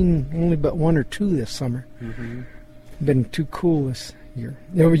seen only but 1 or 2 this summer. Mm-hmm. Been too cool this year.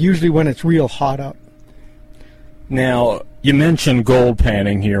 Usually when it's real hot out. Now, you mentioned gold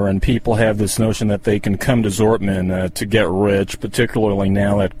panning here, and people have this notion that they can come to Zortman to get rich, particularly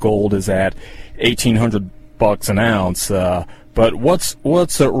now that gold is at $1,800 an ounce. But what's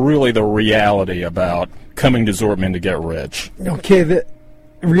really the reality about coming to Zortman to get rich? Okay, the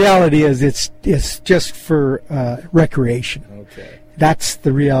reality is it's just for recreation. Okay. That's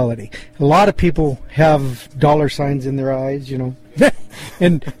the reality. A lot of people have dollar signs in their eyes, you know.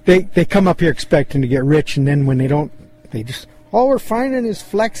 And they come up here expecting to get rich, and then when they don't, they just, all we're finding is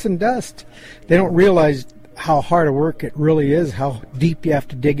flecks and dust. They don't realize how hard a work it really is, how deep you have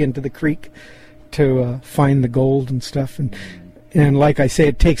to dig into the creek to find the gold and stuff. And like I say,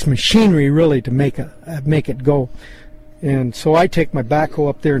 it takes machinery really to make it go. And so I take my backhoe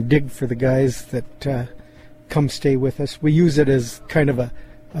up there and dig for the guys that come stay with us. We use it as kind of a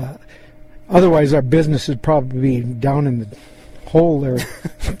otherwise our business would probably be down in the hole there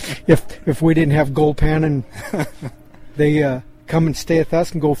if we didn't have gold panning. They come and stay with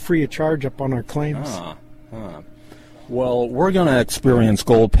us and go free of charge up on our claims. Well, we're going to experience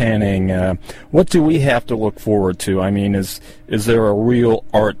gold panning. What do we have to look forward to? I mean, is there a real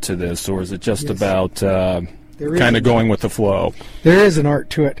art to this, or is it just about kind of going with the flow? There is an art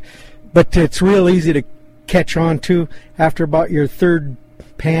to it, but it's real easy to catch on to after about your 3rd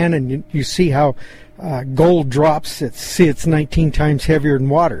pan, and you see how gold drops. It's 19 times heavier than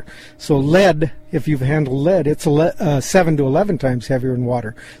water. So lead, if you've handled lead, it's 7 to 11 times heavier than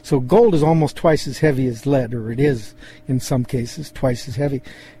water. So gold is almost twice as heavy as lead, or it is in some cases twice as heavy.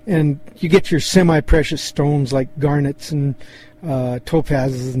 And you get your semi-precious stones like garnets and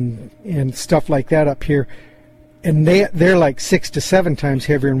topazes and stuff like that up here, and they're like 6 to 7 times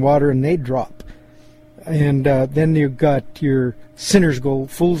heavier than water, and they drop. And then you've got your sinner's gold,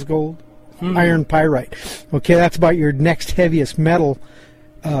 fool's gold, iron pyrite. Okay, that's about your next heaviest metal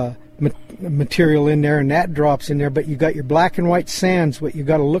material in there, and that drops in there. But you got your black and white sands, what you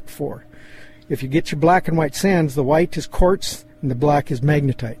got to look for. If you get your black and white sands, the white is quartz and the black is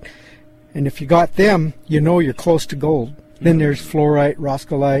magnetite. And if you got them, you know you're close to gold. Then there's fluorite,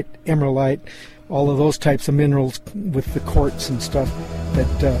 roscolite, emeraldite, all of those types of minerals with the quartz and stuff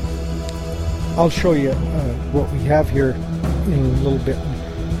that I'll show you what we have here in a little bit.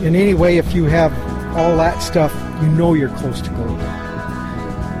 And anyway, if you have all that stuff, you know you're close to gold.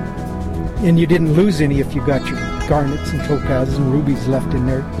 And you didn't lose any if you got your garnets and topazes and rubies left in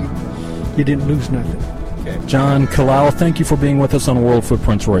there. You didn't lose nothing. Okay. John Kalal, thank you for being with us on World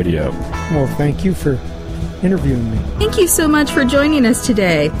Footprints Radio. Well, thank you for interviewing me. Thank you so much for joining us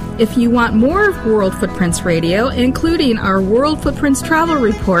today. If you want more of World Footprints Radio, including our World Footprints Travel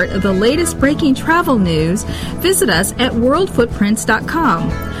Report of the latest breaking travel news, visit us at worldfootprints.com.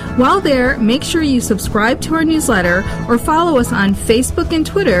 While there, make sure you subscribe to our newsletter or follow us on Facebook and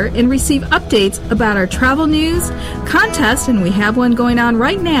Twitter and receive updates about our travel news, contests, and we have one going on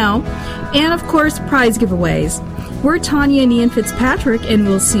right now, and of course, prize giveaways. We're Tanya and Ian Fitzpatrick, and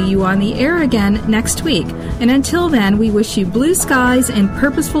we'll see you on the air again next week. And until then, we wish you blue skies and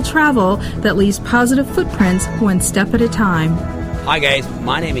purposeful travel that leaves positive footprints one step at a time. Hi guys,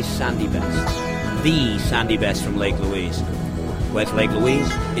 my name is Sandy Best, the Sandy Best from Lake Louise. Where's Lake Louise?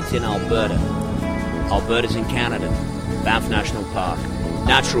 It's in Alberta. Alberta's in Canada, Banff National Park.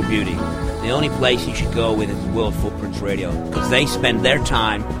 natural beauty. The only place you should go with is World Footprints Radio, because they spend their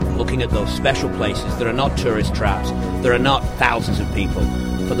time looking at those special places that are not tourist traps, there are not thousands of people.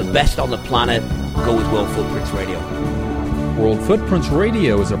 For the best on the planet, go with World Footprints Radio. World Footprints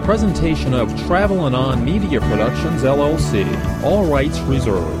Radio is a presentation of Travel and On Media Productions, LLC. All rights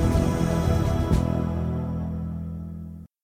reserved.